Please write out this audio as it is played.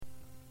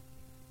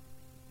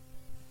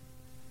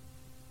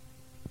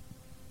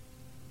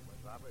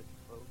Robert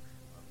spoke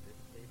of this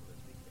table as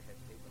being the head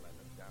table. I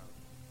looked down,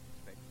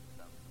 expecting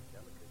something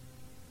delicate,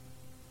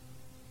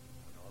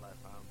 and all I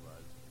found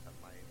was a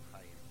Mayim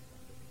Chayim,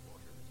 living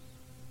waters.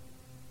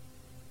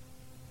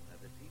 Now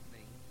this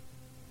evening,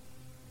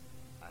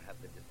 I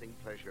have the distinct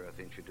pleasure of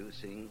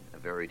introducing a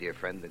very dear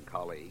friend and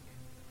colleague.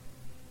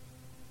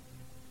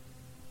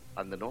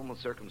 Under normal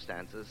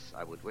circumstances,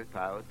 I would whip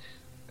out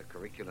a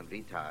curriculum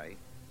vitae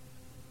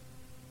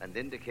and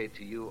indicate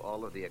to you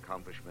all of the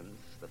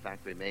accomplishments. The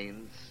fact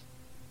remains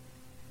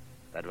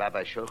that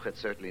Rabbi Shochet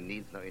certainly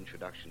needs no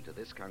introduction to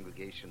this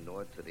congregation,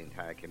 nor to the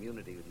entire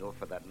community, nor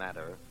for that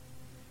matter,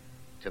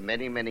 to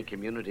many, many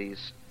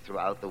communities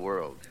throughout the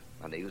world,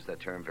 and I use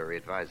that term very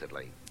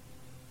advisedly.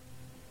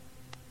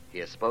 He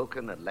has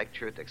spoken and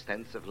lectured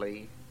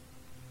extensively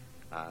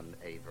on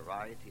a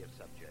variety of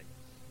subjects,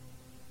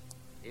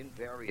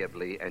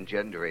 invariably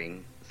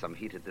engendering some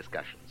heated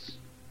discussions.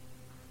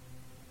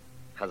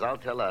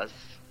 Chazal tell us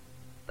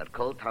that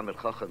kol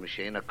Talmid Chacham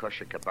she'eino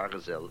kosher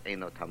kebarzel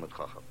eino Talmid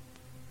Chacham.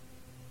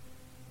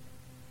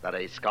 That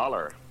a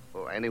scholar,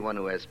 or anyone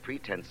who has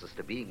pretenses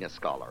to being a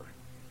scholar,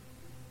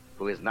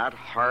 who is not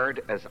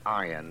hard as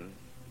iron,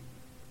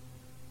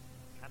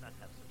 cannot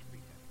have such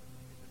pretenses,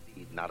 is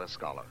indeed not a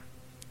scholar.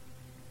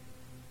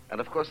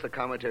 And of course the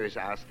commentaries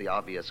ask the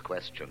obvious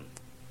question: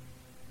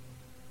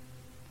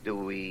 do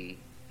we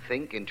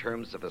think in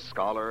terms of a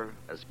scholar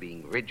as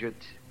being rigid,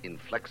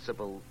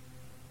 inflexible,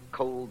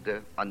 cold,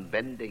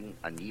 unbending,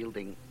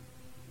 unyielding?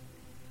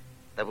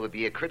 That would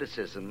be a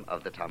criticism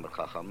of the Talmid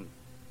Chacham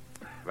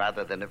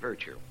rather than a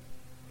virtue.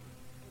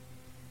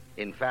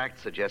 In fact,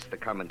 suggest the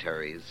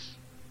commentaries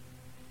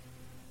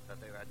that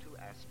there are two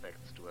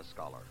aspects to a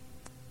scholar.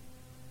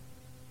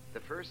 The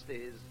first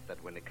is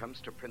that when it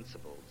comes to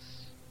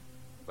principles,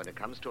 when it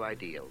comes to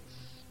ideals,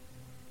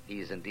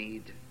 he is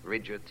indeed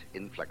rigid,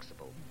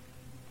 inflexible.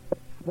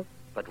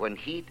 But when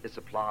heat is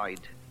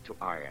applied to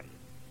iron,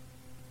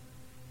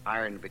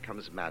 iron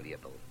becomes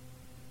malleable.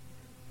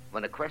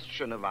 When a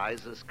question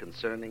arises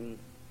concerning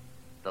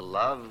the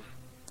love,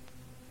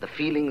 the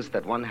feelings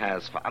that one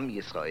has for Am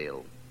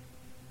Yisrael,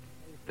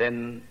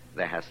 then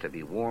there has to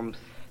be warmth,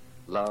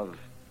 love,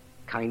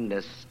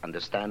 kindness,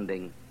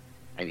 understanding,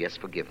 and yes,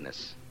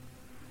 forgiveness.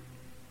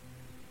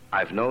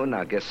 I've known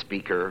our guest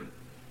speaker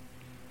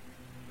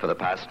for the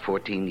past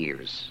 14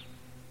 years,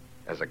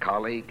 as a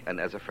colleague and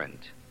as a friend.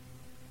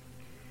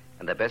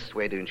 And the best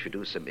way to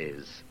introduce him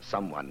is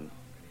someone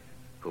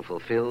who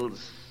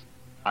fulfills,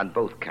 on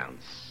both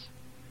counts,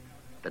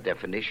 the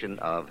definition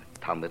of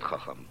Talmid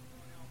Chacham,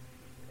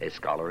 a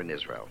scholar in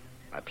Israel.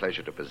 My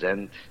pleasure to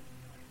present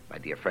my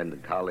dear friend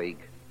and colleague,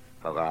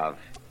 Harav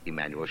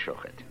Emanuel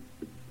Shochet.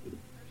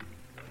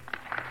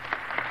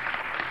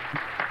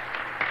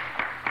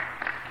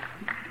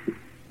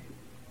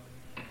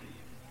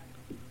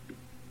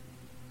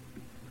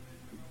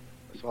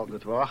 Well,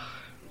 good work.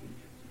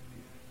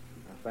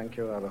 Thank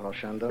you, Rabbi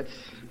Hoshender.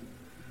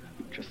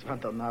 Just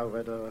wonder now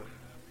whether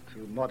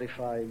to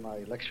modify my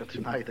lecture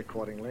tonight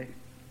accordingly.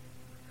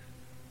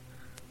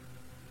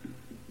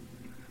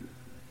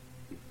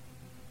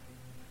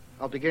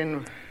 I'll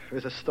begin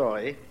with a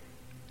story,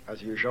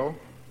 as usual,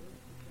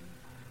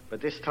 but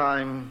this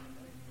time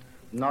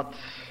not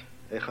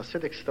a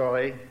Hasidic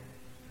story,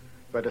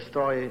 but a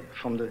story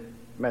from the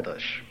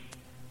Medrash.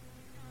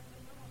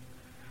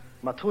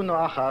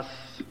 Matruno Achas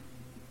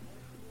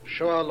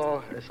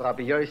Shoalo is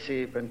Rabbi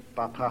Yossi ben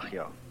Bar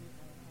Prachia,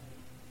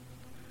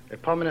 a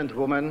prominent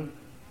woman,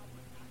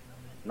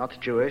 not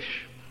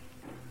Jewish,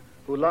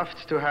 who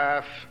loved to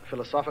have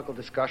philosophical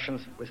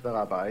discussions with the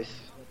rabbis,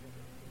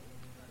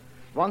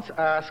 once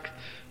asked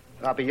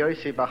Rabbi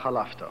Yossi bar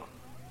Chalafto,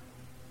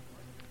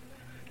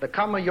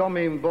 Lekama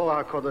yomim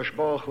bora HaKadosh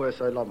Baruch Hu es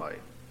olamai.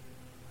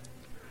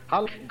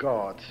 How did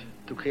God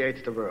to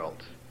create the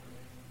world?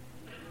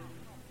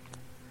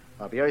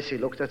 Rabbi Yossi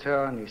looked at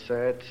her and he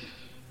said,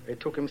 it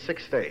took him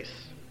 6 days.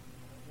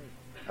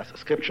 As the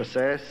scripture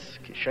says,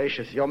 Ki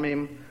sheishes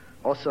yomim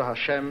oso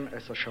Hashem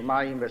es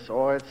hashamayim ves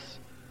haaretz,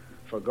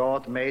 for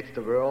God made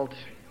the world,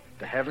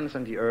 the heavens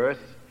and the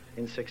earth,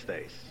 in 6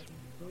 days.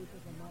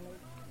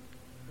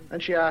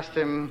 And she asked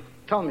him,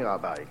 tell me,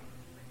 Rabbi,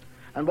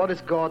 and what is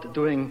God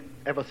doing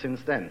ever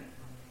since then?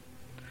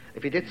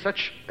 If he did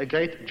such a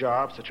great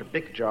job, such a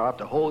big job,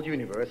 the whole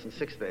universe in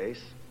 6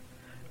 days,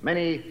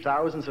 many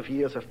thousands of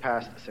years have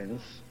passed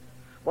since,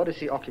 what is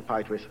he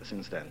occupied with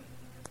since then?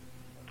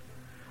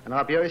 And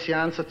Rabbi Yossi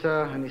answered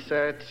her and he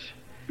said,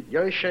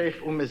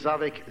 Yoshev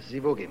umezavik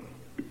zivugim.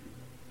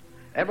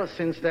 Ever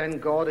since then,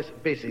 God is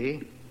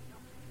busy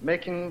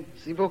making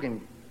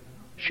zivugim,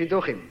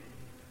 shiduchim,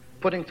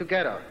 putting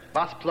together.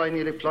 Bas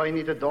Ploini li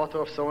Ploini, the daughter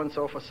of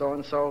so-and-so for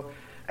so-and-so.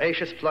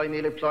 Ashes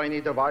Ploini li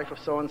Ploini, the wife of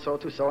so-and-so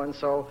to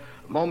so-and-so.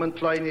 Moment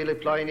Ploini li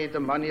Ploini, the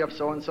money of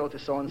so-and-so to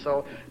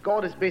so-and-so.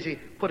 God is busy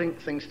putting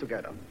things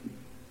together.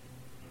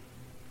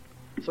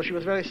 So she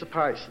was very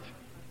surprised.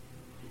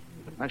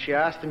 And she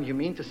asked him, you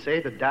mean to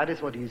say that that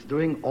is what he's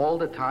doing all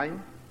the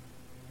time?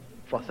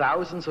 For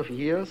thousands of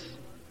years?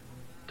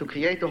 To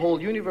create the whole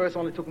universe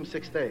only took him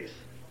 6 days.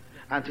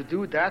 And to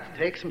do that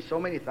takes him so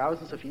many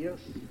thousands of years?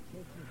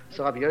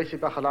 So Rabbi Yossi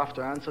bar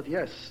Chalafta answered,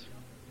 yes.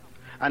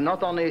 And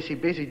not only is he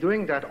busy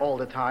doing that all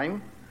the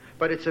time,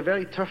 but it's a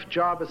very tough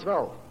job as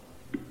well.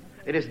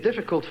 It is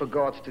difficult for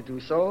God to do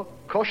so,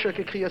 kosher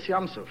kekriyas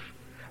Yamsuf,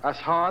 as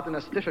hard and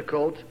as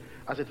difficult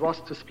as it was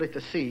to split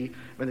the sea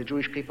when the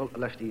Jewish people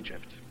left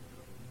Egypt.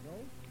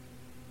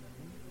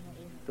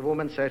 The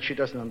woman said she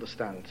doesn't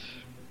understand.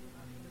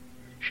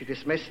 She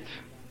dismissed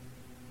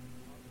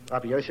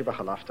Rabbi Yossi bar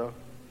Chalafta,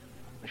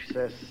 and she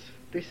says,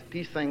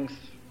 these things,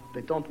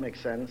 they don't make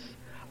sense.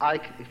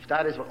 If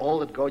that is all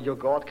that your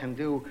God can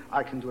do,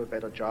 I can do a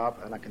better job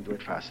and I can do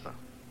it faster.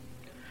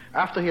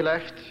 After he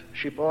left,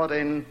 she brought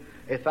in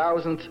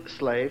 1,000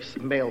 slaves,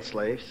 male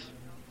slaves,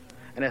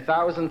 and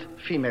 1,000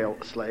 female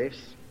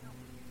slaves,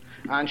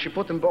 and she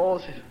put them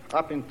both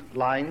up in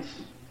lines,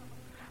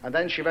 and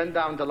then she went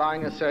down the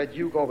line and said,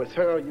 you go with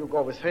her, you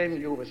go with him,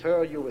 you with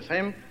her, you with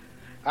him,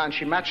 and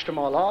she matched them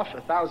all off,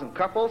 1,000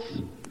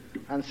 couples,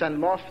 and sent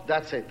them off,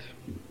 that's it.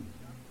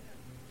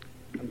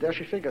 And there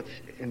she figured,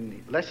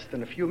 in less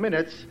than a few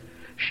minutes,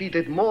 she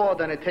did more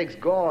than it takes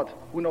God,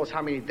 who knows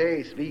how many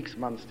days, weeks,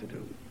 months to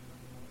do.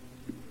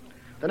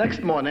 The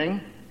next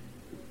morning,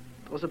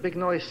 there was a big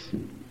noise,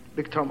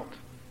 big tumult.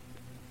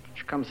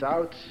 She comes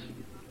out,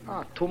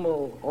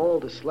 tumult, all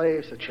the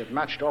slaves that she had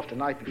matched off the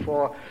night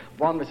before,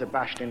 one with a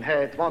bashed-in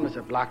head, one with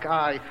a black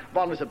eye,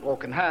 one with a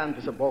broken hand,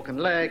 with a broken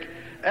leg,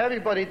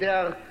 everybody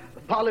there,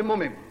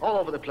 palimumim, all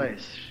over the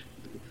place.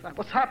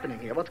 What's happening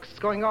here? What's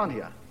going on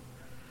here?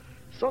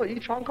 So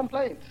each one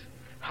complained.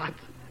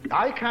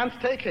 I can't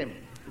take him.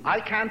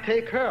 I can't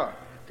take her.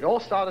 They all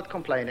started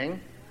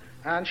complaining,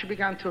 and she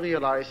began to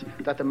realize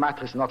that the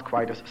matter is not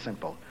quite as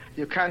simple.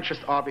 You can't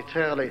just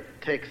arbitrarily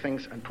take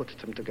things and put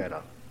them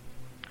together.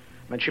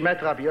 When she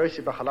met Rabbi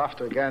Yossi bar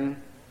Chalafta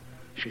again,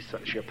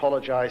 she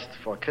apologized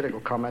for critical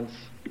comments,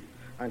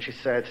 and she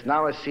said,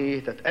 now I see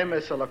that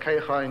emes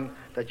Elokeichin,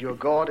 that your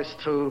God is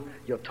true,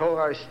 your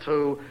Torah is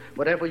true,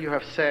 whatever you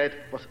have said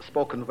was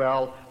spoken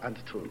well and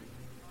true.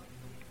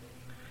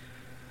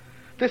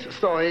 This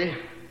story,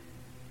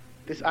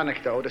 this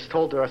anecdote is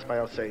told to us by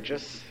our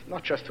sages,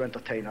 not just to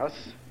entertain us.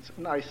 It's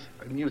a nice,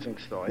 amusing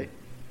story.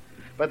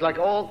 But like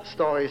all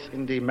stories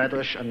in the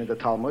Medrash and in the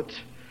Talmud,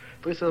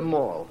 there is a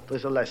moral, there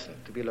is a lesson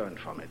to be learned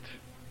from it.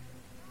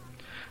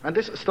 And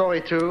this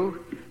story,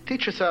 too,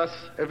 teaches us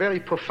a very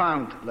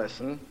profound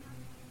lesson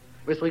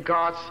with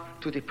regards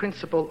to the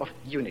principle of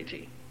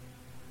unity,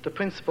 the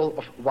principle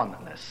of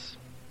oneness.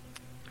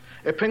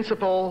 A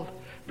principle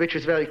which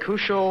is very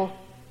crucial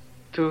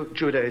to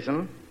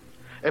Judaism,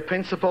 a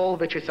principle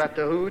which is at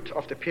the root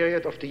of the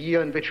period of the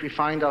year in which we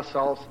find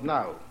ourselves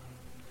now.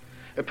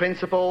 A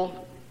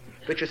principle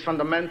which is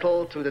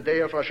fundamental to the day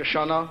of Rosh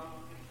Hashanah,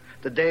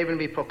 the day when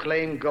we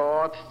proclaim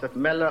God, that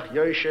Melech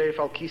Yoshev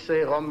al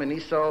Kisei Rom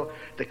Meniso,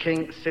 the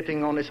king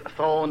sitting on his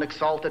throne,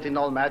 exalted in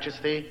all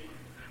majesty.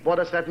 What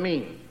does that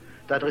mean?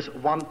 That there is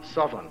one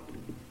sovereign,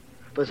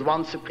 there is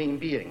one supreme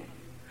being,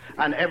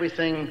 and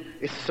everything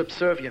is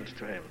subservient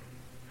to him.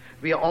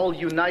 We are all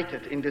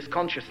united in this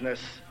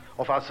consciousness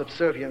of our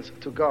subservience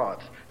to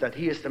God, that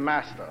he is the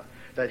master,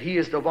 that he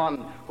is the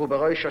one who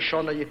Rosh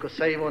Hashanah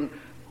Yikosevon,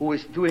 who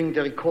is doing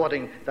the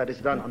recording that is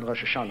done on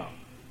Rosh Hashanah.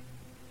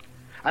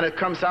 And it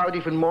comes out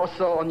even more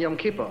so on Yom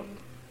Kippur,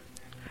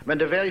 when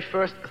the very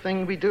first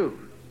thing we do,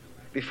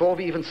 before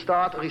we even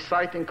start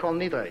reciting Kol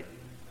Nidrei,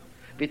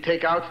 we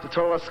take out the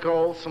Torah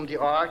scrolls from the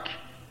Ark,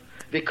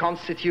 we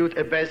constitute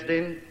a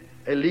Bezdin,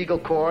 a legal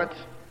court,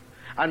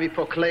 and we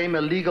proclaim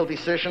a legal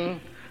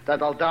decision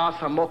that Al Das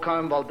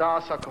HaMokam, Al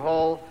Das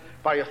HaKohol,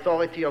 by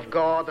authority of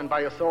God and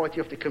by authority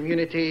of the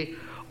community,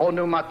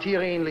 Onu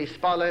Matirin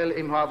Lispalel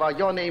Im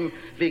Havayonim,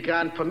 we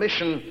grant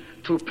permission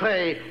to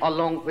pray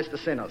along with the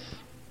sinners.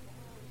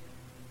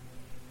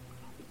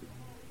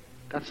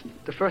 That's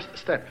the first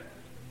step,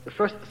 the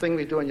first thing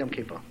we do on Yom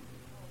Kippur.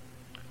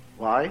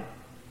 Why?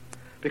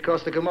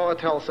 Because the Gemara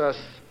tells us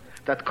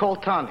that Kol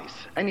Tanis,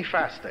 any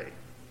fast day,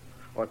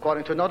 or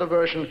according to another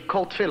version,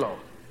 Kol Tfilo,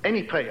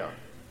 any prayer,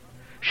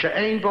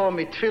 She'ein bo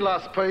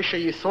mitfilas Poishe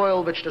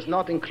Yisrael, which does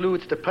not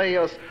include the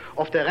prayers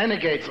of the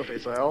renegades of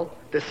Israel,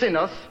 the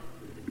sinners,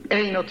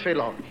 Eino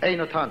Tfilo,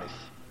 Eino Tanis.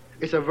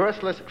 It's a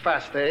worthless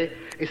fast day,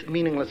 it's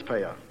meaningless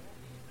prayer.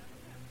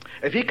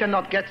 If we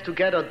cannot get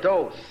together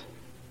those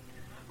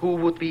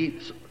who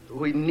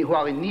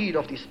are in need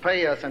of these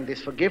prayers and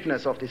this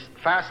forgiveness of this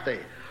fast day,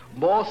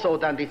 more so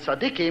than the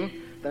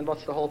tzaddikim, then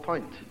what's the whole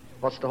point?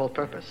 What's the whole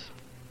purpose?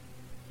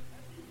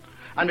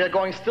 And we are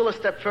going still a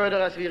step further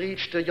as we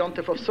reach the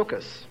Yontif of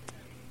Sukkot,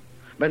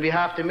 when we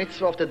have the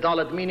mitzvah of the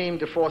Dalet Minim,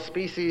 the four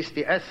species,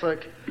 the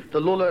Esrog,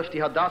 the Lulav, the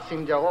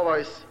Hadassim, the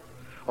Aroros,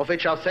 of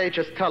which our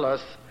sages tell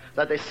us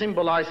that they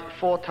symbolize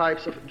four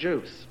types of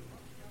Jews.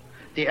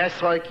 The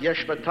Esrog,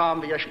 Yesh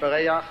B'tam, Yesh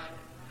B'reach,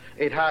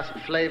 it has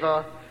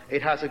flavor,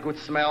 it has a good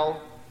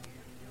smell.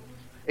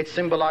 It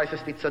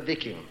symbolizes the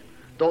tzaddikim,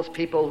 those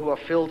people who are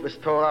filled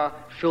with Torah,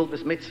 filled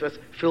with mitzvahs,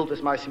 filled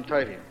with Maisim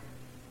Tovim.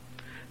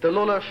 The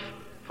Lulav,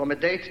 from a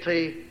date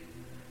tree,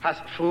 has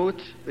fruit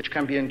which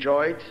can be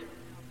enjoyed,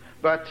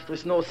 but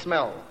there's no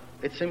smell,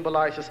 it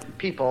symbolizes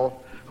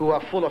people who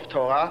are full of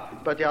Torah,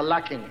 but they are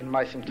lacking in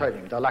Maisim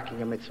Tovim, they're lacking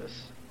in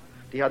mitzvahs.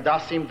 The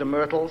Hadassim, the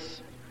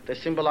myrtles, they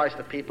symbolize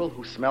the people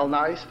who smell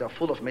nice, they're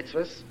full of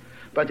mitzvahs,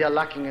 but they are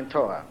lacking in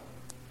Torah.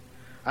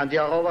 And the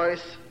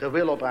Arovais, the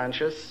willow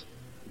branches,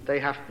 they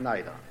have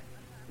neither.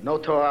 No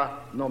Torah,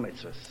 no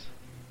mitzvahs.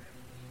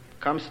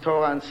 Comes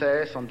Torah and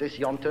says, on this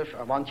Yom Tov,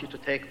 I want you to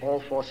take all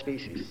 4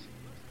 species.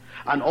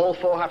 And all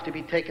 4 have to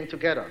be taken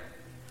together.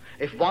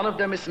 If one of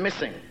them is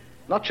missing,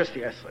 not just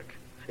the Esrog.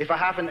 If I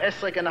have an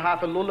Esrog and I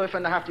have a Lulav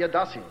and I have the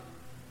Hadassim,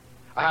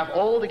 I have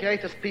all the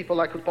greatest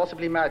people I could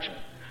possibly imagine.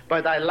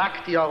 But I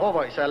lack the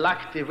Arovais, I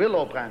lack the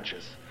willow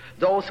branches.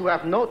 Those who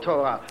have no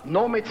Torah,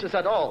 no mitzvahs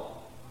at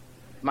all.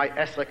 My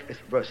Esrog is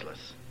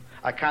worthless.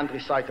 I can't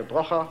recite the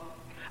bracha.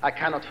 I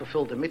cannot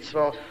fulfill the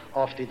mitzvah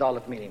of the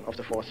Dalet meaning of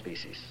the 4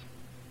 species.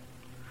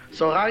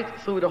 So right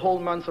through the whole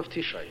month of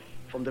Tishrei,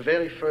 from the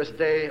very first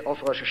day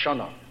of Rosh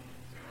Hashanah,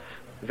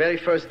 the very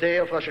first day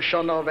of Rosh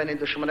Hashanah, when in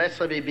the Shemoneh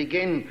Esrei we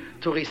begin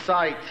to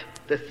recite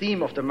the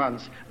theme of the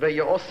month,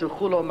 Ve'yosu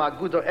chulo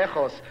magudo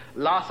echos,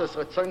 lasas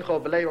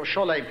retzoncho b'lei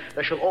sholem,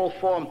 they shall all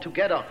form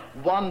together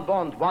one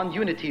bond, one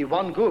unity,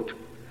 one group,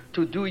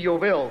 to do your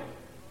will.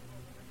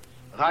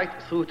 Right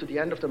through to the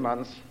end of the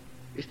month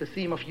is the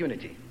theme of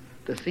unity,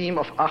 the theme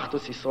of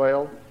Achdus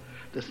Yisrael,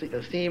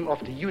 the theme of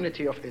the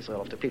unity of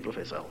Israel, of the people of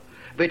Israel,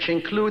 which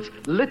includes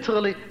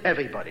literally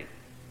everybody.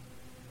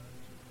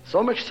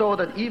 So much so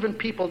that even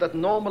people that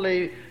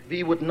normally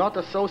we would not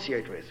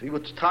associate with, we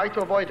would try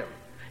to avoid them.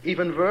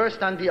 Even worse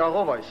than the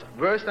Arovais,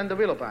 worse than the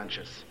willow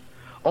branches.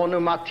 Onu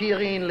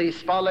matirin li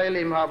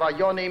spalelim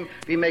havayonim,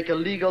 we make a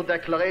legal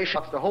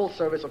declaration of the whole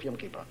service of Yom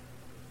Kippur.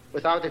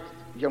 Without it,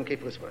 Yom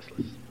Kippur is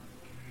worthless.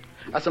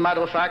 As a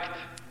matter of fact,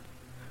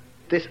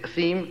 this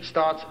theme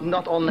starts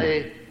not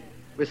only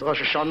with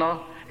Rosh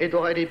Hashanah, it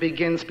already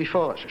begins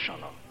before Rosh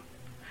Hashanah.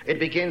 It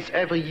begins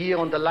every year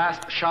on the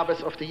last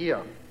Shabbos of the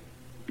year.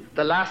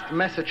 The last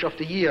message of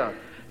the year,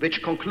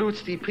 which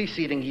concludes the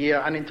preceding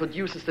year and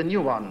introduces the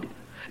new one,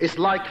 is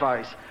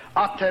likewise,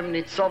 Atem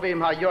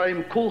nitzovim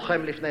hayoim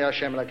kulchem lifnei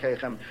Hashem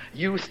lakechem.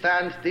 You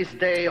stand this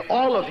day,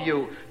 all of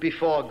you,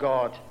 before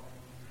God.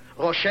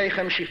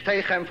 Roshechem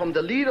shiftechem, from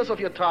the leaders of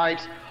your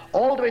tribes,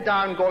 all the way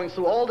down, going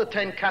through all the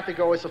 10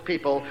 categories of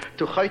people,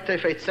 to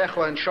Choytef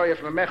Eitzecho and Shoyef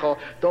Memecho,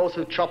 those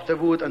who chop the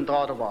wood and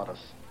draw the waters.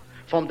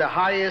 From the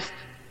highest,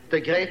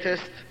 the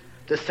greatest,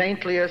 the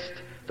saintliest,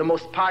 the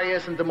most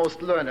pious and the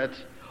most learned,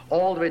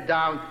 all the way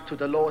down to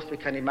the lowest we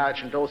can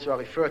imagine, those who are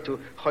referred to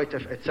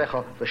Choytef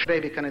Eitzecho, the way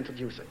we can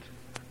introduce it.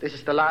 This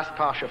is the last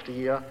Parsha of the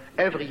year,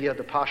 every year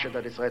the Parsha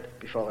that is read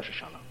before Rosh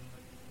Hashanah.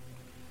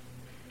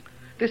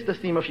 This is the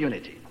theme of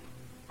unity.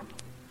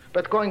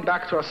 But going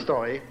back to our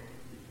story,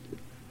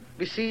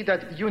 we see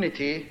that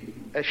unity,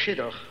 a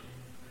shidduch,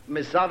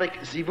 mezavik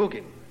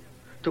zivugim,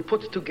 to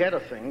put together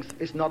things,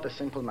 is not a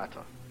simple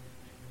matter.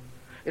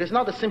 It is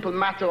not a simple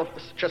matter of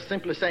just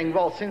simply saying,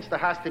 well, since there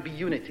has to be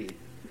unity,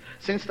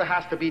 since there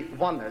has to be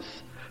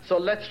oneness, so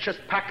let's just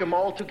pack them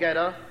all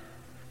together,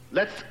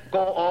 let's go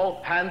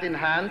all hand in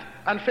hand,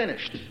 and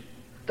finished.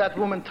 That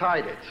woman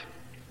tried it,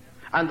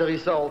 and the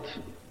result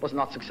was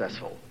not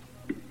successful.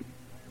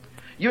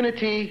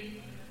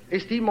 Unity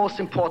is the most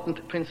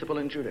important principle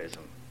in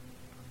Judaism,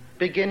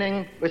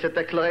 beginning with a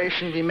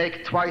declaration we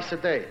make twice a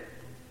day.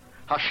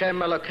 Hashem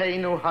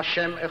Elokeinu,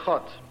 Hashem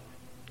Echad,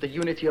 the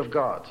unity of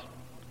God.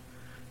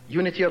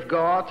 Unity of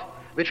God,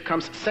 which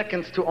comes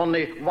second to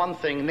only one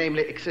thing,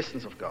 namely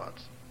existence of God.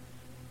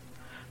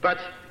 But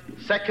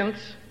second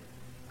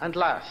and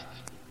last,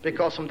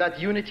 because from that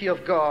unity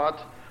of God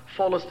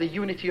follows the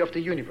unity of the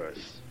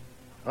universe.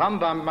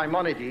 Rambam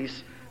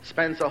Maimonides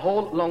spends a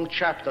whole long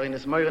chapter in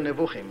his Moreh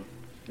Nevuchim,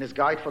 in his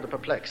Guide for the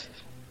Perplexed,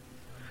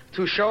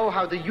 to show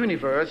how the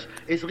universe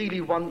is really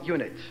one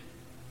unit,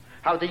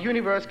 how the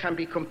universe can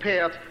be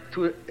compared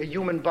to a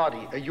human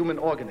body, a human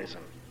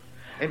organism,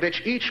 in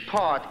which each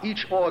part,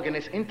 each organ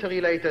is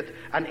interrelated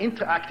and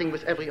interacting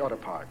with every other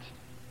part.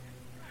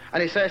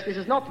 And he says this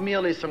is not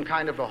merely some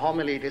kind of a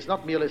homily, it is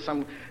not merely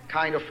some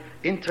kind of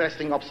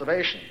interesting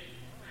observation.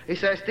 He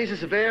says this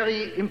is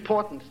very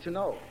important to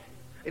know.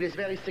 It is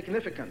very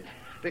significant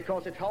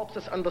because it helps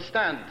us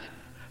understand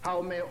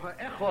how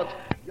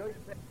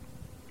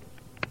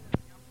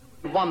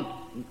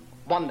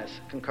oneness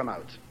can come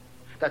out.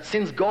 That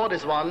since God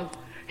is one,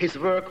 his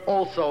work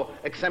also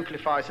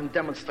exemplifies and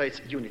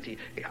demonstrates unity.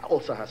 It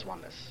also has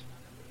oneness.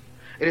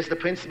 It is the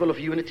principle of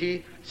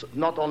unity,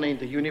 not only in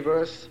the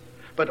universe,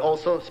 but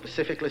also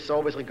specifically so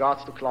with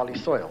regards to Klal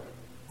Yisrael.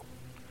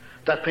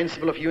 That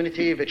principle of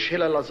unity which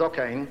Hillel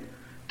HaZokain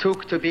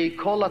took to be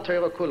Kol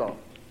HaTorah Kulo.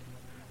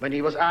 When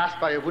he was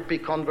asked by a would-be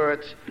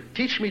convert,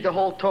 teach me the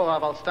whole Torah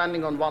while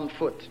standing on one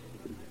foot.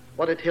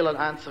 What did Hillel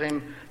answer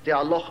him?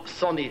 De'aloch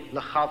soni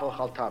lechavro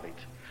chal tavit.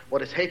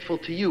 What is hateful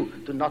to you,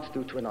 do not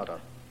do to another.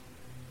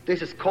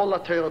 This is Kol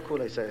HaTorah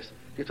Kulo, he says,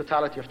 the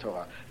totality of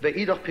Torah.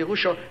 Ve'idoch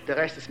pirusho, the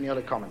rest is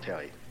merely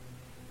commentary.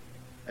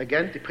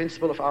 Again, the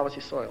principle of Avos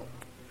Yisrael.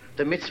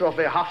 The mitzvah of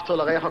ve'ahavto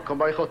l'recha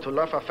kamocho, to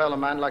love a fellow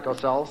man like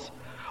ourselves,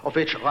 of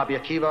which Rabbi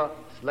Akiva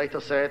later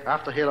said,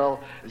 after Hillel,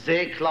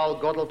 Ze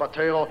klal godel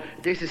b'Torah,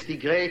 this is the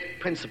great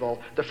principle,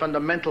 the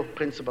fundamental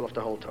principle of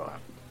the whole Torah.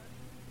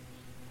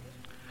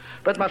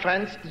 But my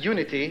friends,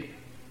 unity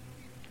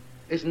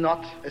is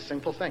not a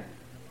simple thing.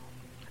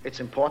 It's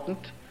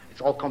important,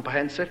 it's all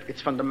comprehensive,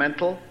 it's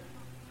fundamental,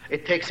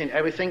 it takes in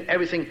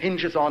everything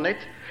hinges on it.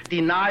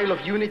 Denial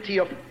of unity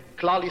of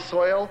Klal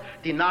Yisrael,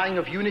 denying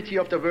of unity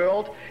of the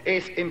world,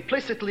 is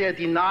implicitly a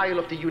denial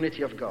of the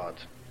unity of God.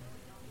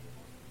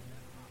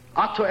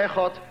 Ato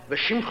echad,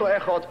 v'shimcho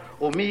echad,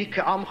 u'mi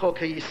ke'amcho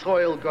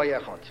ke'Yisrael goy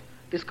echad.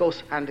 This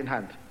goes hand in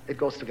hand. It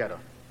goes together.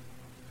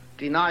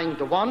 Denying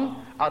the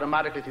one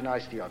automatically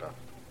denies the other.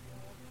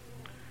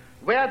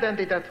 Where then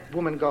did that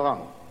woman go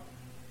wrong?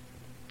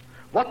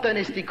 What then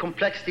is the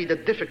complexity, the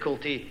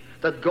difficulty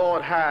that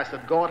God has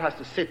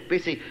to sit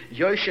busy,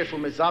 Yoshef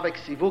u'mezavek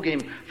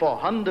sivugim, for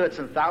hundreds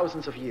and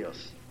thousands of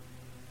years?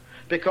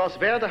 Because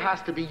where there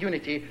has to be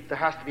unity, there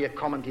has to be a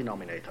common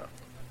denominator.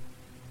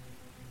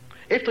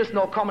 If there's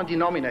no common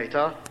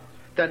denominator,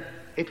 then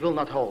it will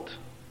not hold.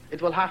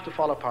 It will have to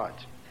fall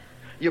apart.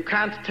 You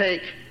can't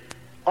take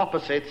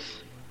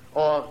opposites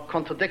or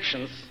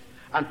contradictions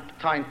and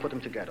try and put them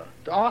together.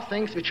 There are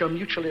things which are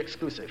mutually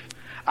exclusive,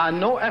 and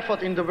no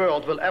effort in the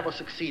world will ever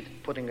succeed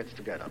putting it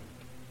together.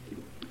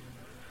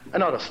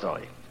 Another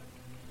story.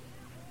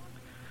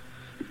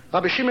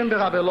 Rabbi Shimon ben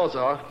Rabbi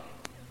Elazar,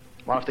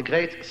 one of the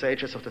great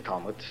sages of the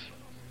Talmud,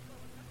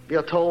 we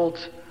are told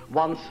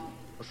once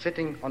was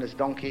sitting on his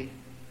donkey,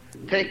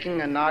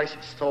 taking a nice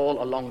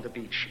stroll along the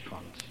beach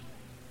front.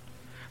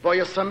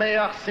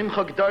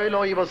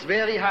 He was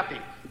very happy.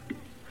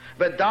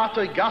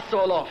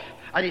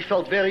 And he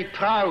felt very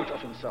proud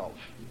of himself.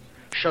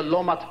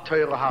 Shalomat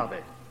Torah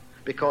harbe,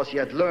 because he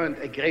had learned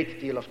a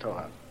great deal of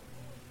Torah.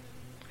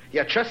 He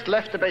had just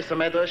left the Beis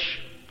HaMedrash.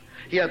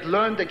 He had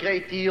learned a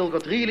great deal,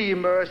 got really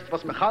immersed,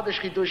 was Mechadish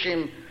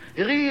Chidushim.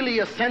 He really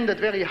ascended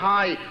very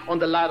high on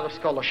the ladder of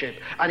scholarship,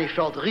 and he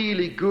felt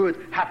really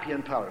good, happy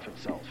and proud of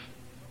himself.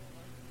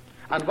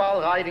 And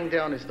while riding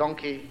there on his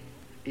donkey,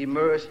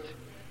 immersed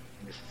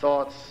in his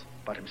thoughts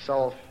about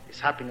himself, his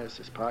happiness,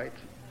 his pride,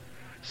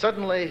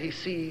 suddenly he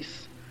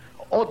sees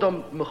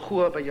Odom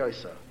Mechur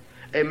Bayosa,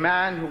 a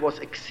man who was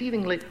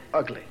exceedingly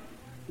ugly.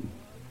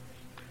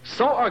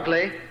 So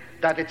ugly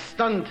that it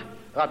stunned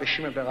Rabbi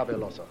Shimon ben Rabbi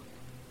Elazar.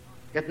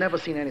 He had never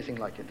seen anything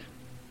like it.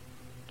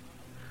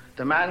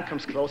 The man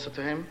comes closer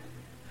to him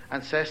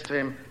and says to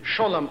him,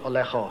 Shalom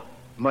Alecho,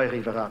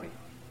 Moiri v'Rabbi.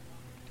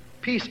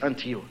 Peace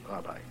unto you,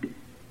 Rabbi.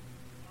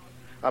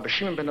 Rabbi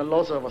Shimon ben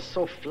Elazar was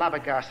so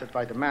flabbergasted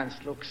by the man's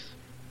looks,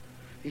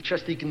 he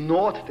just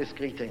ignored this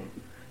greeting,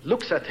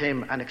 looks at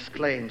him and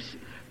exclaims,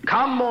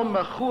 Kamo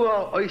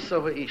mechur oisa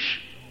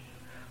v'ish.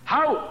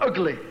 How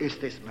ugly is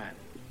this man?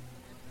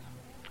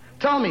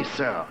 Tell me,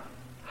 sir,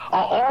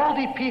 are all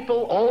the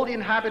people, all the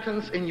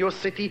inhabitants in your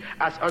city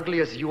as ugly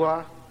as you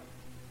are?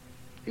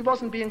 He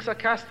wasn't being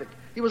sarcastic.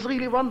 He was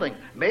really wondering.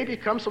 Maybe he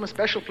comes from a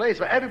special place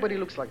where everybody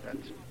looks like that.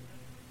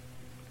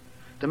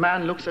 The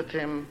man looks at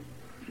him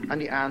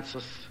and he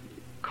answers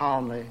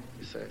calmly.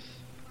 He says,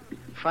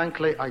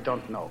 frankly, I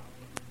don't know.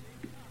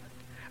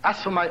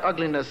 As for my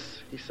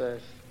ugliness, he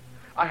says,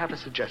 I have a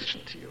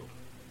suggestion to you.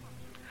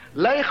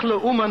 Lech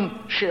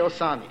le'uman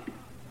she'osani.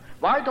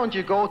 Why don't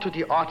you go to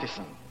the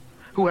artisan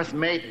who has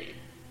made me?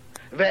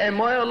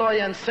 Ve'emoyer lo,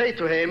 and say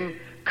to him,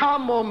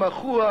 Kamo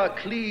mechua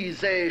kli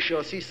ze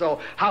she'osiso.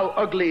 How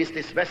ugly is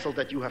this vessel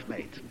that you have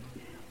made?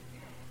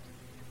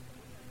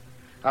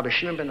 Rabbi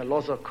Shimon ben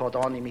Elazar caught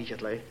on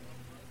immediately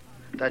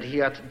that he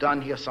had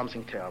done here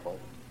something terrible.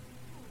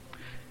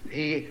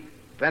 He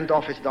went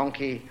off his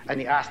donkey and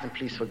he asked him,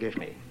 please forgive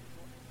me.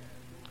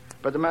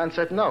 But the man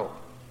said, no,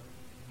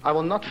 I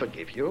will not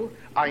forgive you.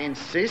 I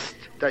insist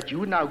that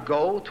you now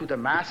go to the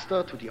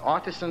master, to the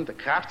artisan, the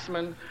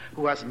craftsman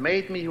who has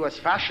made me, who has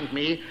fashioned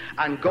me,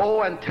 and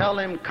go and tell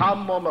him,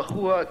 Kamo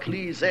mechua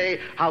kli ze,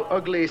 how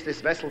ugly is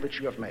this vessel which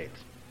you have made.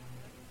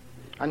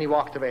 And he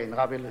walked away. And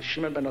Rabbi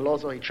Shimon ben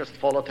Elazar, he just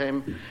followed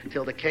him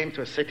till they came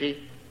to a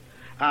city.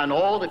 And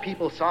all the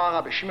people saw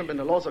Rabbi Shimon ben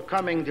Elazar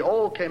coming. They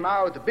all came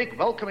out, a big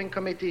welcoming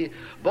committee.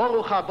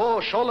 Baruch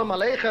habo, shalom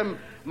aleichem,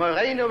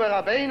 moreinu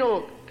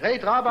v'rabbeinu,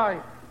 great rabbi.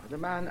 The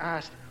man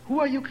asked, who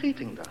are you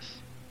greeting thus?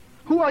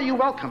 Who are you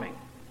welcoming?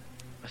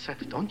 I said,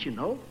 don't you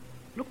know?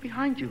 Look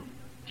behind you.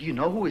 Do you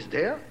know who is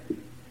there?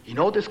 You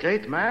know this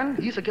great man?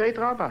 He's a great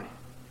rabbi.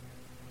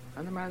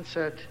 And the man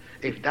said,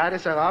 if that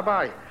is a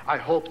rabbi, I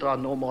hope there are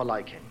no more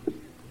like him.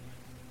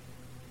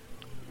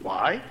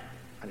 Why?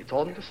 And he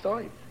told me the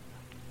story.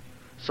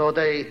 So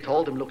they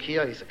told him, look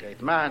here, he's a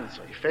great man,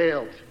 so he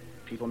failed.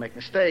 People make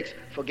mistakes,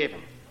 forgive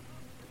him.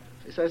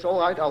 So he says,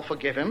 all right, I'll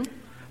forgive him,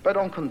 but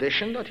on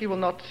condition that he will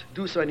not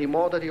do so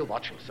anymore, that he'll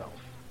watch himself.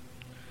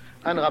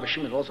 And Rabbi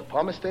Shimon also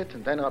promised it,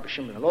 and then Rabbi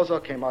Shimon ben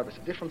Elazar came out with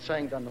a different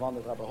saying than the one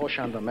that Rabbi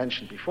Hoshander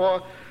mentioned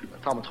before. The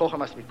Talmud Chochem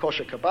has to be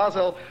kosher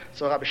kabazel.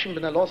 So Rabbi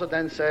Shimon ben Elazar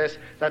then says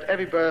that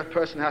every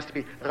person has to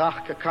be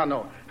rach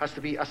kakano, has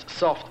to be as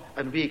soft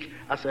and weak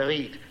as a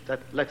reed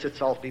that lets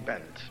itself be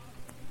bent.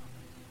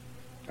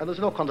 And there's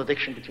no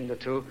contradiction between the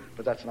two,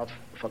 but that's not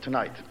for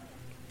tonight.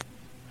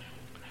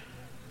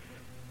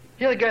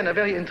 Here again, a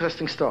very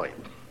interesting story.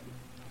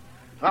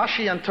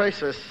 Rashi and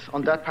Tosfos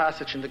on that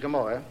passage in the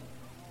Gemara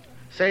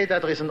say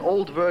that there is an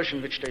old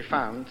version which they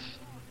found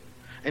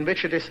in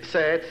which it is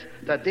said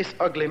that this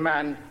ugly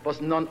man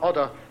was none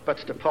other but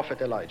the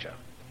prophet Elijah.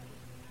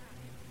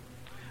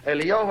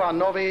 Eliyahu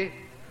HaNovi,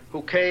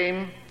 who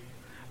came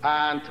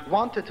and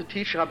wanted to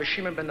teach Rabbi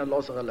Shimon ben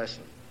Elazar a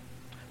lesson,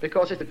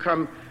 because it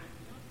become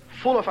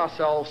full of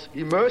ourselves,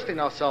 immersed in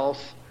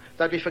ourselves,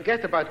 that we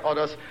forget about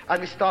others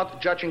and we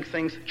start judging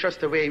things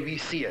just the way we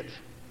see it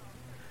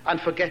and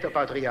forget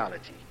about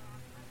reality.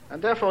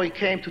 And therefore he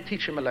came to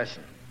teach him a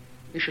lesson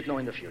he should know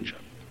in the future.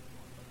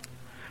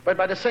 But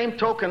by the same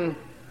token,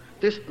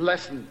 this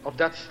lesson of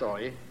that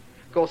story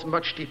goes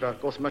much deeper,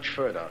 goes much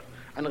further,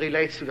 and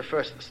relates to the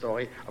first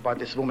story about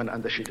this woman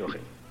and the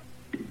shidduchim.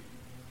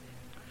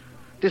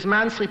 This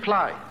man's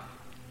reply,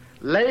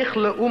 Lech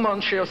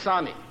le'uman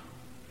she'osani,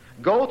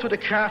 go to the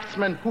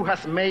craftsman who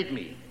has made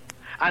me,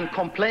 and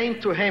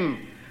complain to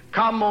him,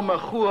 Kamo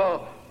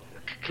mechua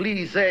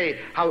kli zeh,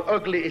 how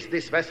ugly is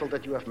this vessel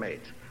that you have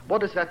made.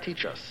 What does that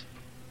teach us?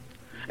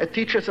 It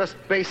teaches us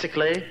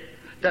basically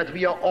that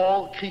we are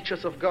all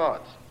creatures of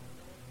God,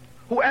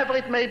 whoever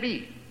it may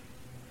be.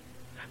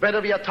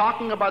 Whether we are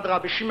talking about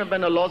Rabbi Shimon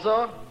ben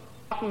Elazar,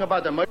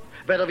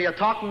 whether we are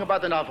talking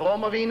about an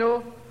Avraham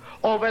Avinu,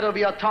 or whether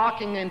we are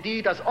talking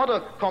indeed, as other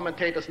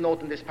commentators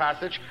note in this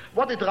passage,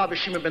 what did Rabbi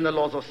Shimon ben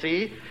Elazar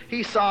see?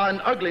 He saw an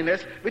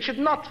ugliness which did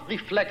not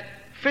reflect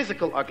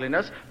physical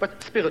ugliness,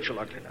 but spiritual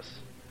ugliness.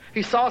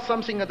 He saw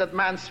something in that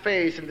man's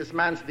face, in this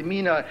man's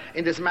demeanor,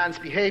 in this man's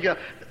behavior,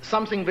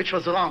 something which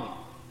was wrong.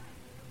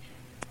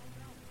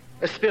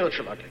 A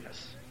spiritual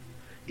ugliness.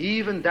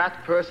 Even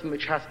that person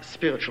which has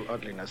spiritual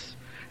ugliness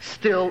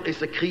still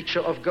is a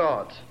creature of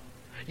God.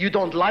 You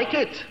don't like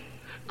it?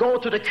 Go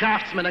to the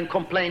craftsman and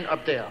complain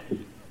up there.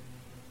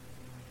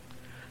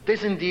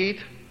 This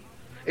indeed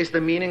is the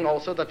meaning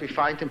also that we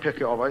find in Pirkei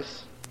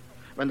Avos,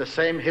 when the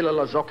same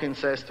Hillel HaZokin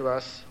says to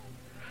us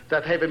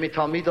that Heve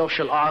mitalmido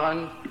shel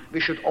Aaron, we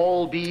should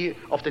all be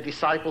of the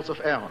disciples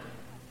of Aaron.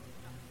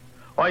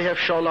 Ohev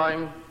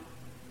shalom,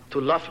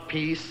 to love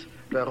peace,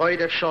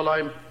 ve'roidev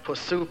shalom,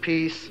 pursue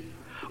peace,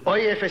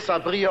 ohev es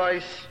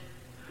abriyos,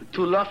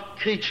 to love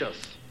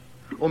creatures,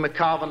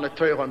 umekavan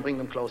leTorah, and bring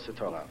them close to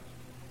Torah.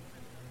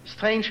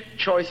 Strange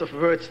choice of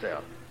words there.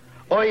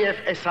 Oyev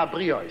es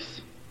habrios.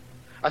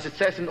 As it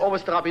says in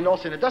Ovos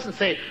Rabinosin, it doesn't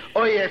say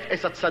Oyev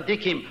es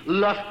tzadikim,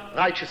 love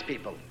righteous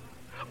people.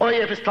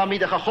 Oyev es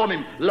talmidei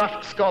chachomim,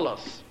 love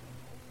scholars.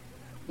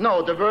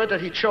 No, the word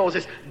that he chose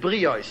is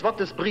brios. What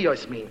does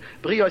brios mean?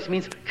 Brios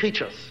means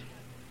creatures.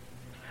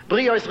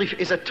 Brios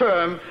is a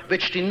term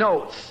which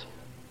denotes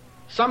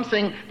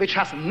something which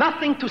has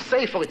nothing to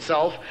say for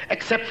itself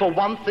except for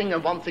one thing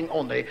and one thing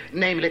only,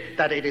 namely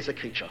that it is a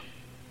creature.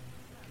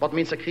 What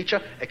means a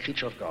creature? A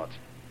creature of God.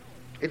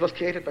 It was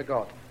created by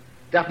God.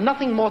 They have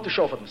nothing more to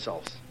show for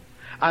themselves.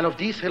 And of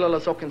these, Hillel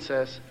HaZokin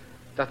says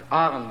that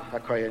Aaron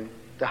HaKohen,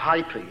 the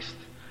high priest,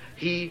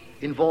 he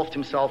involved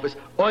himself with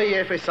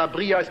Oyev es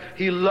habriyos.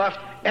 He loved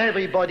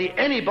everybody,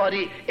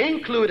 anybody,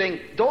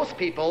 including those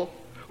people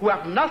who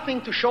have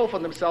nothing to show for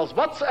themselves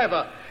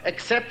whatsoever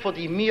except for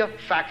the mere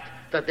fact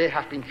that they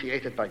have been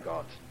created by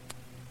God.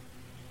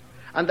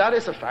 And that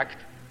is a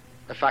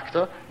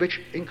factor which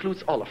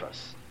includes all of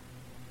us.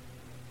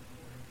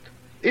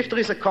 If there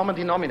is a common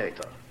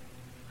denominator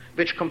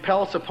which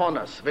compels upon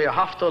us, which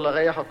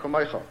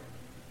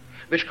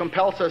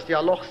compels us,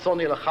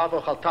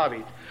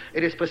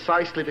 it is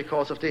precisely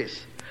because of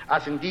this,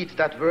 as indeed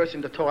that verse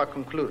in the Torah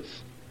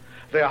concludes.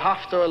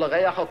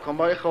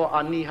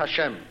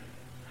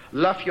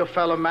 Love your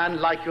fellow man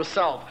like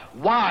yourself.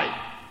 Why?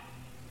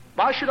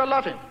 Why should I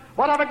love him?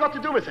 What have I got to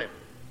do with him?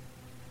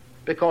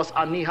 Because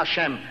Ani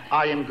Hashem,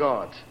 I am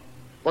God.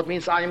 What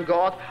means I am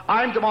God?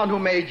 I'm the one who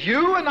made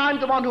you and I'm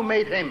the one who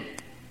made him.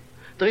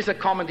 There is a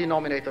common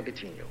denominator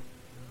between you.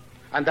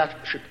 And that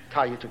should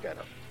tie you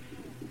together.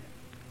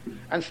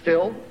 And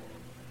still,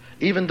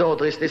 even though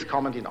there is this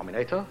common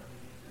denominator,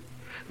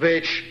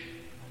 which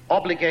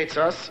obligates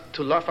us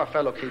to love our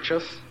fellow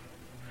creatures,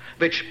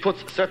 which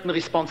puts certain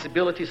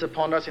responsibilities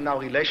upon us in our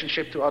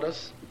relationship to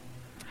others,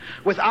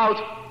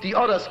 without the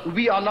others,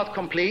 we are not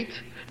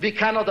complete. We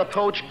cannot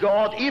approach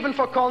God, even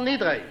for Kol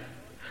Nidrei.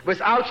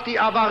 Without the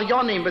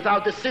avaryonim,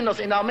 without the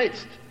sinners in our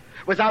midst,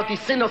 without the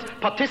sinners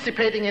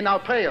participating in our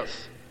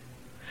prayers,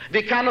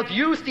 we cannot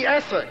use the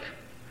esrog,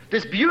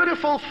 this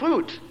beautiful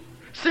fruit,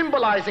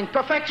 symbolizing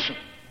perfection.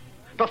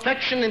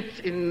 Perfection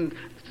in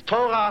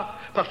Torah,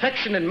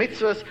 perfection in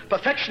mitzvahs,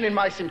 perfection in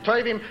Ma'asim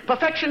Tovim,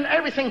 perfection in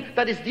everything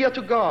that is dear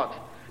to God.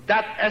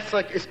 That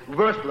esrog is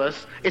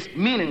worthless, is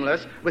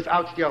meaningless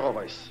without the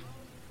arovos.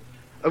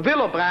 A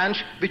willow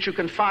branch which you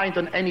can find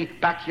on any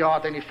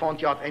backyard, any front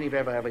yard,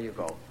 anywhere, wherever you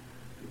go.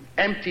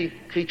 Empty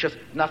creatures,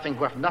 nothing,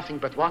 who have nothing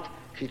but what?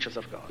 Creatures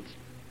of God.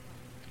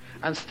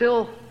 And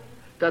still,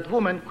 that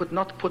woman could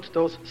not put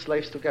those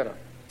slaves together.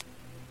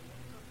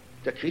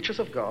 They're creatures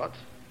of God,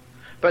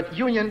 but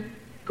union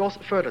goes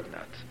further than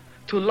that.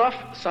 To love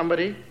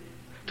somebody,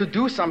 to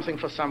do something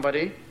for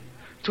somebody,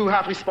 to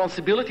have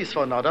responsibilities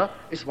for another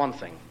is one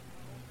thing.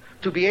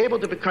 to be able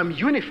to become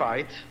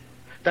unified,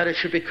 that it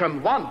should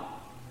become one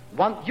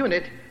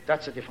unit,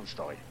 that's a different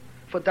story.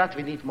 For that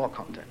we need more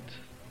content.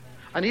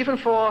 And even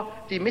for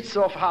the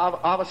mitzvah of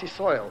Ahavas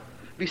Yisrael,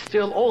 we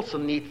still also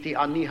need the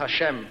Ani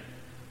Hashem,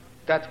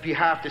 that we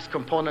have this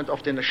component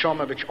of the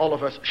neshama which all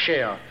of us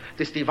share,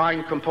 this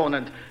divine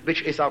component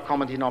which is our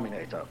common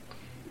denominator.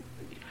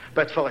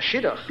 But for a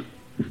shidduch,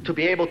 to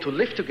be able to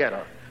live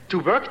together, to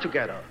work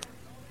together,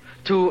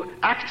 to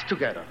act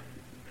together,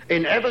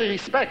 in every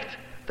respect,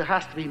 there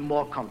has to be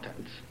more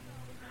content.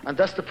 And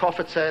thus the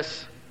prophet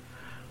says,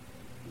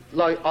 do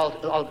not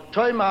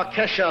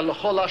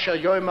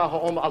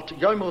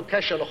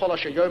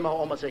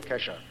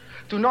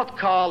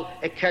call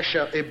a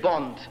kesher a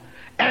bond,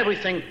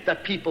 everything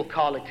that people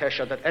call a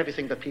kesher, that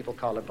everything that people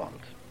call a bond.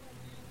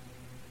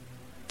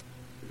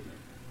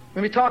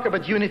 When we talk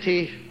about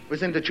unity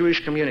within the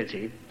Jewish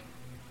community,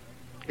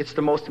 it's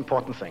the most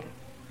important thing.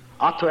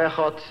 Ato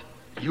echad,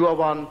 you are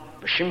one,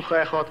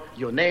 b'shimcha echad,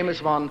 your name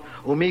is one,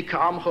 umi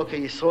ka'amcha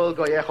ke'Yisrael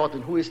goy echad,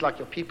 and who is like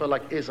your people,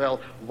 like Israel,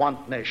 one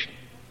nation.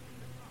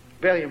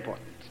 Very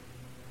important.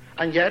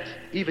 And yet,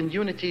 even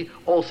unity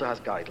also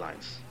has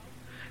guidelines.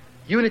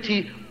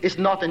 Unity is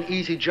not an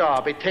easy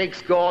job. It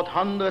takes God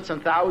hundreds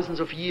and thousands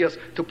of years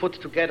to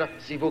put together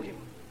zivugim.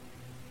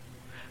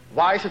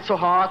 Why is it so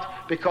hard?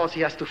 Because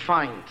he has to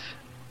find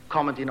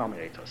common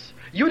denominators.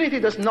 Unity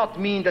does not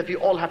mean that we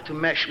all have to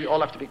mesh, we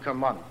all have to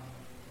become one.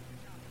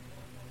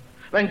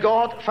 When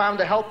God found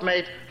a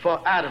helpmate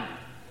for Adam,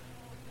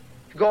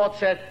 God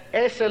said,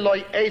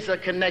 Eseloi ezer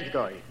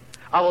kenegdoi,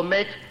 I will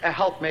make a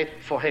helpmate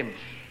for him.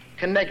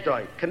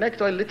 Kenegdoi.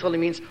 Kenegdoi literally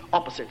means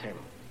opposite him.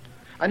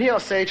 And here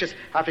our sages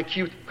have a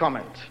cute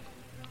comment.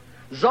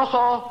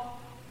 Zochor,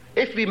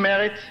 if we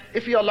merit,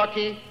 if we are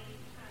lucky,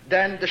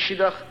 then the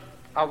shidduch,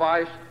 our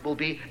wife, will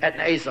be an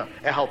ezer,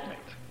 a helpmate.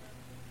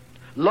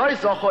 Loi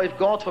zochor, if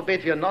God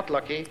forbid we are not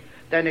lucky,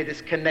 then it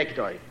is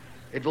kenegdoi.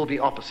 It will be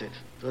opposite.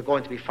 There are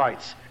going to be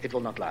fights. It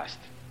will not last.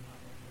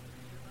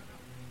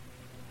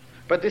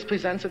 But this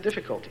presents a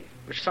difficulty,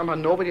 which somehow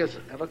nobody has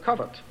ever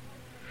covered.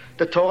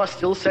 The Torah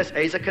still says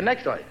ezer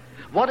kenegdoi.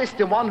 What is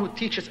the one who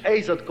teaches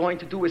ezer going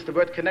to do with the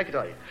word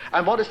kenegdoi?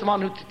 And what is the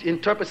one who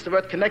interprets the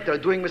word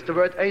kenegdoi doing with the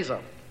word ezer?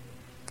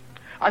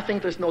 I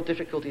think there's no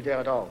difficulty there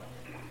at all.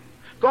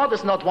 God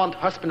does not want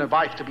husband and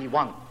wife to be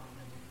one.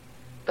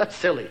 That's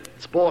silly.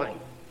 It's boring.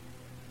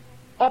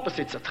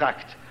 Opposites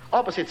attract.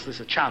 Opposites is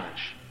a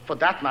challenge. For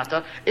that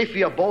matter, if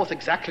we are both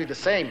exactly the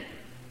same,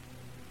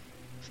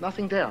 there's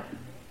nothing there.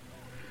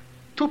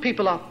 Two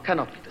people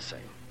cannot be the same.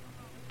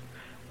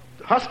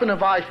 Husband and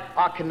wife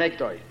are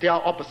kenegdoi. They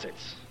are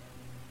opposites.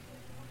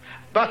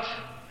 But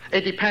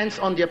it depends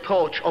on the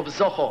approach of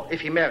zochor,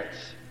 if he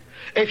merits.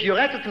 If you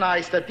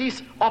recognize that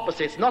these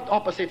opposites, not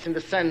opposites in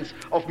the sense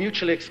of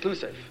mutually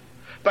exclusive,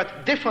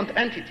 but different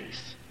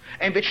entities,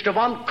 in which the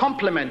one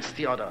complements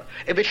the other,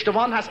 in which the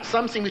one has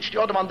something which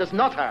the other one does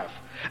not have,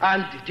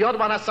 and the other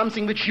one has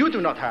something which you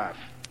do not have.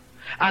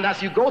 And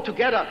as you go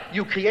together,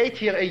 you create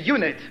here a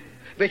unit,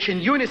 which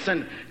in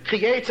unison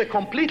creates a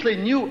completely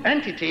new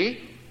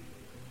entity,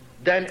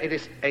 then it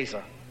is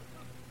ezer.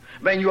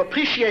 When you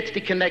appreciate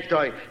the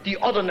kenegdoi, the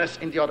otherness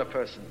in the other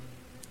person,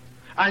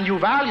 and you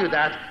value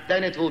that,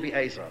 then it will be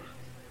ezer.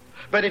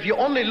 But if you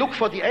only look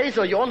for the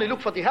ezer, you only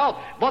look for the help,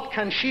 what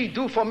can she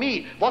do for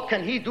me? What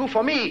can he do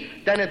for me?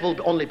 Then it will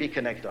only be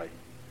kenegdoi.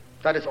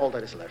 That is all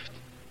that is left.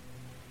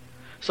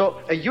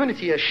 So a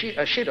unity, a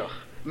shidduch,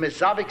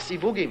 mezavik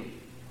sivugim,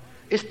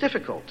 is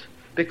difficult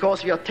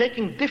because we are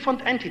taking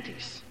different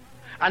entities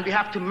and we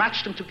have to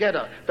match them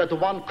together, that the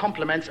one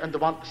complements and the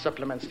one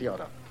supplements the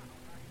other.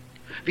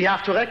 We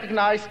have to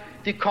recognize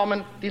the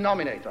common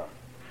denominator.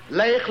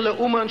 Leich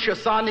le'uman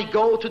shosani,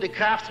 go to the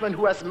craftsman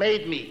who has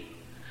made me.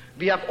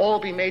 We have all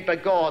been made by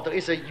God. There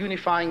is a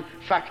unifying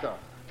factor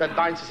that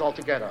binds us all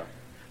together.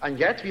 And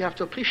yet we have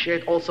to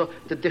appreciate also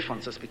the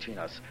differences between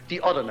us,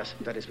 the otherness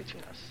that is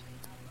between us.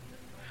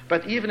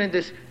 But even in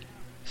this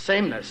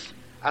sameness,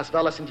 as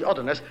well as in the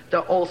otherness,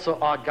 there also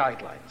are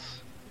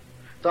guidelines.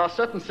 There are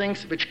certain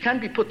things which can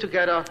be put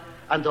together,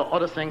 and there are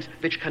other things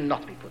which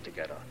cannot be put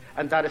together.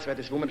 And that is where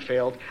this woman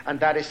failed, and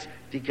that is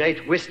the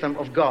great wisdom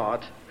of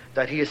God,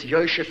 that he is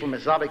Yoshef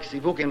u'mezavik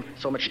zivugim,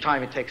 so much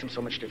time it takes him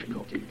so much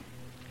difficulty.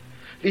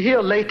 We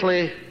hear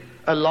lately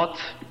a lot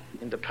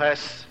in the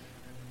press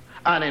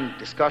and in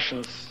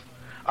discussions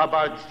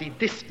about the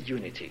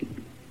disunity,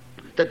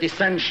 the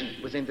dissension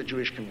within the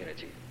Jewish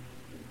community.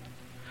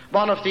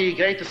 One of the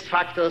greatest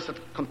factors that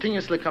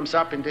continuously comes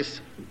up in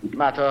this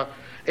matter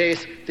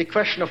is the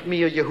question of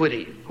Mir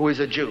Yehudi, who is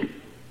a Jew.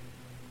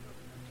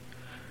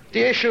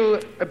 The issue,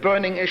 a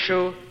burning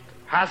issue,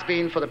 has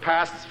been for the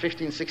past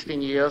 15,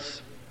 16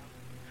 years,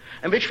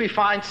 in which we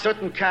find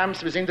certain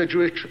camps within the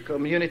Jewish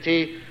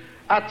community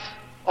at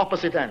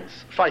opposite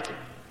ends, fighting.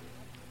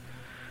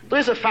 There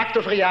is a fact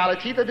of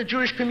reality that the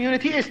Jewish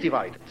community is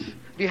divided.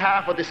 We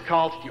have what is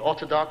called the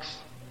Orthodox,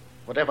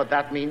 whatever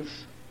that means.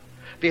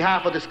 We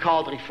have what is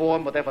called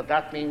Reform, whatever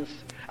that means.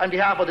 And we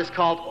have what is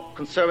called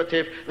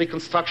Conservative,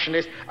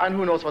 Reconstructionist, and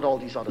who knows what all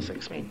these other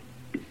things mean.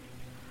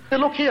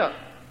 Look here.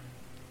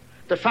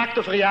 The fact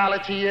of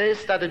reality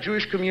is that the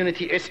Jewish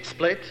community is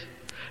split.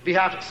 We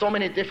have so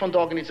many different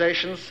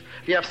organizations.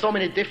 We have so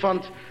many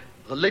different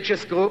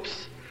religious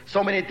groups,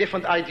 so many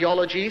different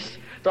ideologies.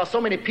 There are so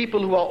many people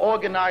who are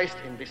organized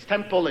in this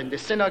temple, in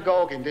this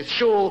synagogue, in this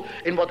shul,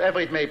 in whatever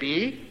it may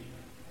be.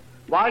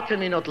 Why can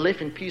we not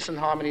live in peace and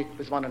harmony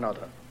with one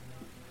another?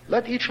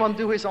 Let each one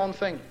do his own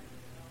thing.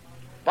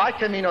 Why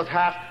can we not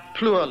have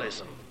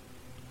pluralism?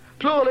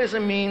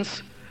 Pluralism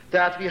means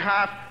that we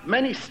have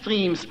many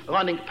streams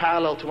running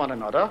parallel to one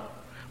another.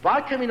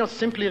 Why can we not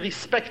simply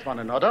respect one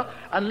another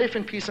and live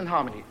in peace and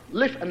harmony?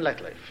 Live and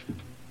let live.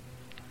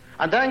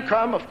 And then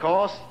come, of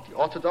course, the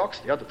Orthodox,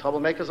 the other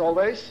troublemakers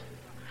always,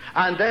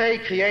 and they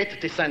create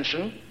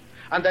dissension,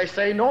 and they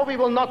say, no, we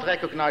will not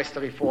recognize the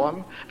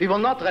Reform, we will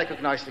not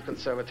recognize the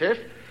Conservative,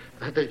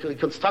 the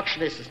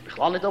Reconstructionist is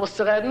bechlau nicht darüber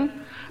zu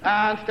reden,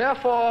 and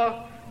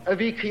therefore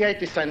we create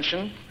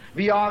dissension.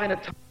 We are in a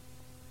time